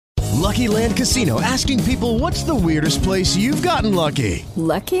Lucky Land Casino, asking people, what's the weirdest place you've gotten lucky?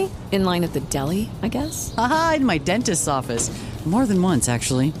 Lucky? In line at the deli, I guess? Aha, in my dentist's office. More than once,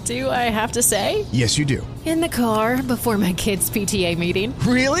 actually. Do I have to say? Yes, you do. In the car before my kids' PTA meeting.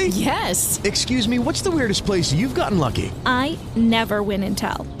 Really? Yes. Excuse me, what's the weirdest place you've gotten lucky? I never win and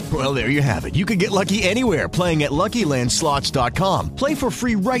tell. Well, there you have it. You can get lucky anywhere, playing at LuckyLandSlots.com. Play for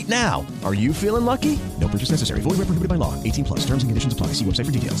free right now. Are you feeling lucky? No purchase necessary. Void where prohibited by law. 18 plus. Terms and conditions apply. See website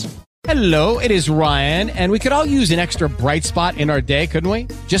for details. Hello, it is Ryan, and we could all use an extra bright spot in our day, couldn't we?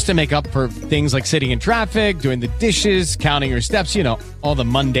 Just to make up for things like sitting in traffic, doing the dishes, counting your steps, you know, all the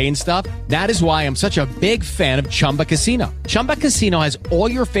mundane stuff. That is why I'm such a big fan of Chumba Casino. Chumba Casino has all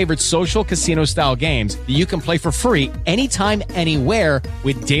your favorite social casino-style games that you can play for free anytime, anywhere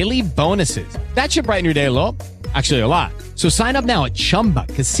with daily bonuses. That should brighten your day a little. Actually, a lot. So sign up now at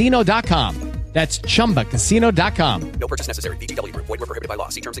ChumbaCasino.com. That's ChumbaCasino.com. No purchase necessary. VGW Group. Void where prohibited by law.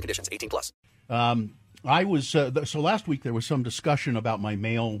 See terms and conditions. 18 plus. I was so last week there was some discussion about my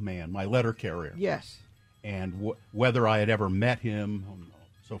mailman, my letter carrier. Yes. And whether I had ever met him,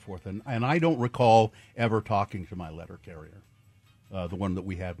 so forth. And I don't recall ever talking to my letter carrier, the one that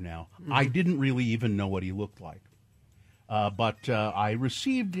we have now. Mm-hmm. I didn't really even know what he looked like. But I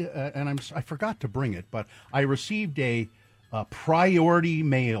received, and I forgot to bring it, but I received a priority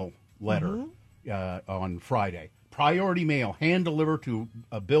mail letter. Mm-hmm. On Friday. Priority mail, hand delivered to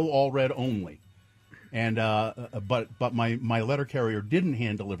Bill Allred only. And but my letter carrier didn't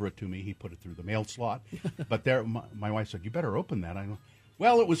hand deliver it to me. He put it through the mail slot. But there, my wife said, "You better open that." I go,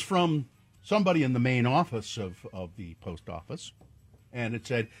 well, it was from somebody in the main office of the post office, and it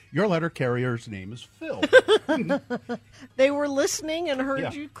said, "Your letter carrier's name is Phil." They were listening and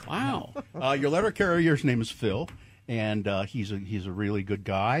heard you. Wow. Your letter carrier's name is Phil. And he's a really good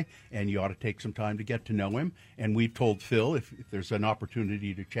guy, and you ought to take some time to get to know him. And we've told Phil if there's an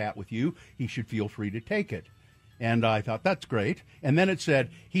opportunity to chat with you, he should feel free to take it. And I thought, that's great. And then it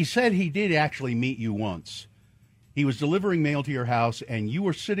said he did actually meet you once. He was delivering mail to your house, and you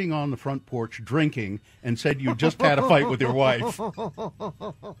were sitting on the front porch drinking and said you just had a fight with your wife.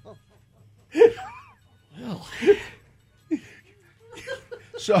 Well.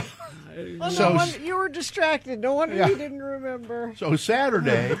 So... Well, no wonder, you were distracted. No wonder you didn't remember. So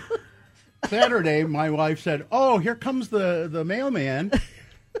Saturday, my wife said, "Oh, here comes the mailman.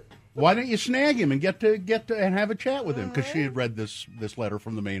 Why don't you snag him and get to and have a chat with him?" Because she had read this letter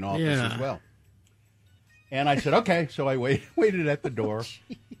from the main office as well. And I said, "Okay." So I waited at the door,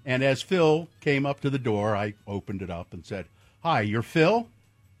 and as Phil came up to the door, I opened it up and said, "Hi, you're Phil?"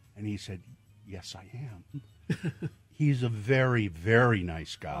 And he said, "Yes, I am." He's a very, very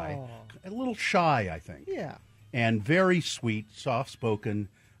nice guy. A little shy, I think. Yeah. And very sweet, soft-spoken,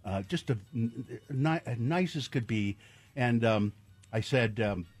 just nice as could be. And I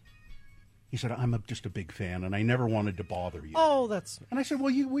said, he said, "I'm just a big fan, and I never wanted to bother you." Oh, that's... And I said,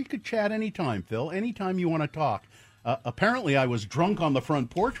 "Well, we could chat anytime, Phil, anytime you want to talk." Apparently, I was drunk on the front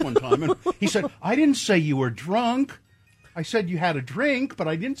porch one time, and he said, "I didn't say you were drunk. I said you had a drink, but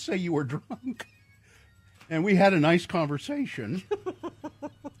I didn't say you were drunk." And we had a nice conversation,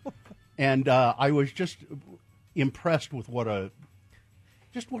 and I was just impressed with you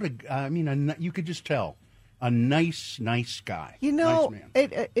could just tell, a nice guy. You know, nice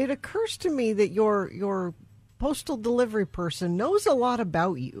man. It occurs to me that your postal delivery person knows a lot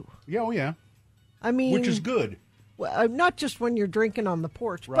about you. Yeah, oh yeah. I mean, which is good. Well, not just when you're drinking on the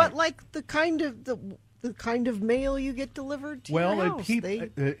porch, right. But like the kind of mail you get delivered to your house.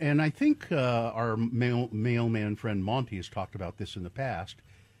 And I think our mailman friend Monty has talked about this in the past.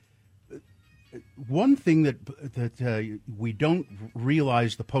 One thing that we don't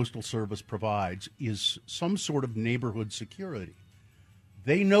realize the Postal Service provides is some sort of neighborhood security.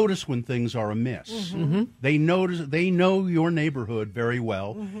 They notice when things are amiss. Mm-hmm. They know your neighborhood very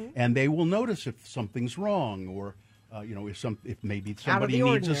well, and they will notice if something's wrong or if maybe somebody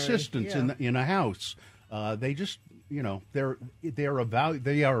needs assistance in a house. They just, they are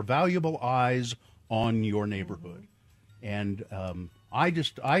valuable eyes on your neighborhood. And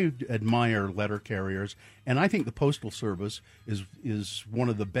I admire letter carriers, and I think the Postal Service is one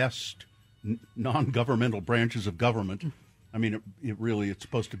of the best non-governmental branches of government. I mean, it's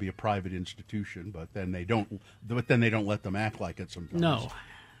supposed to be a private institution, but then they don't let them act like it sometimes. No,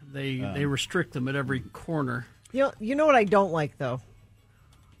 they restrict them at every corner. You know what I don't like, though?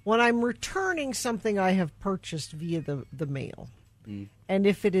 When I'm returning something I have purchased via the mail, and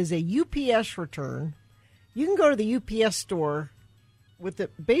if it is a UPS return, you can go to the UPS store with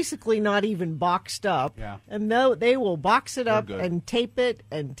it basically not even boxed up, and they will box it up and tape it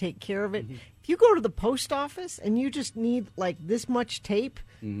and take care of it. If you go to the post office and you just need like this much tape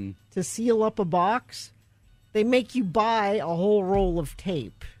to seal up a box, they make you buy a whole roll of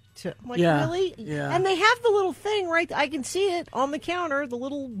tape. I'm like, really? Yeah. And they have the little thing, right? I can see it on the counter, the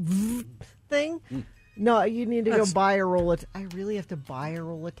little thing. No, you need to go buy a roll of I really have to buy a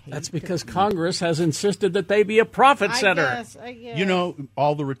roll of tape. That's because Congress has insisted that they be a profit center. I guess. You know,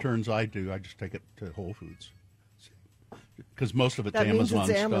 all the returns I do, I just take it to Whole Foods. Because most of it's That means Amazon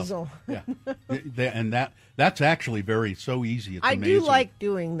it's stuff. Amazon. Yeah, and that's actually so easy. It's I amazing. do like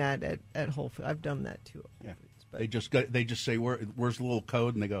doing that at Whole Foods. I've done that too. Yeah. They just say where's the little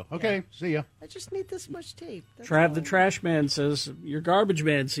code, and they go, okay, see ya. I just need this much tape. That's Trav all. the trash man says your garbage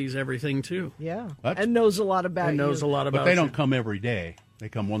man sees everything too. Yeah, What? and knows a lot about And knows you. a lot about But they you. don't come every day. They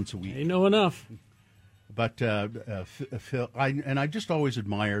come once a week. They know enough. But Phil, I just always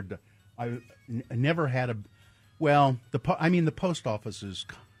admired. I never had a. Well, the post office is.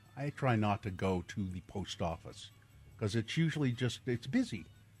 I try not to go to the post office because it's usually it's busy,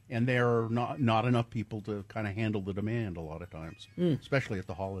 and there are not enough people to kind of handle the demand a lot of times, especially at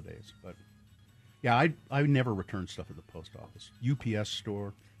the holidays. But yeah, I never return stuff at the post office. UPS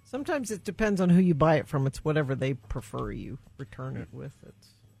store. Sometimes it depends on who you buy it from. It's whatever they prefer you return it with.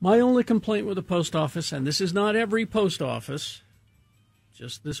 My only complaint with the post office, and this is not every post office,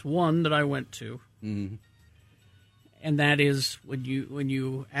 just this one that I went to, and that is when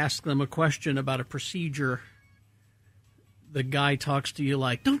you ask them a question about a procedure, the guy talks to you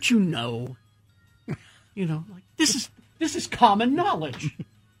like, "Don't you know? You know, like this is common knowledge."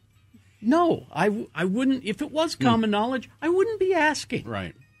 No, I wouldn't. If it was common knowledge, I wouldn't be asking.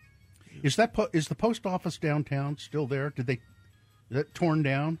 Right. Is the post office downtown still there? Is that torn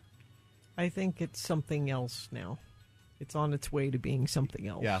down? I think it's something else now. It's on its way to being something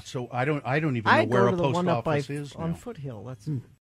else. Yeah. So I don't even know I where go a to the post one up office is on now. Foothill. That's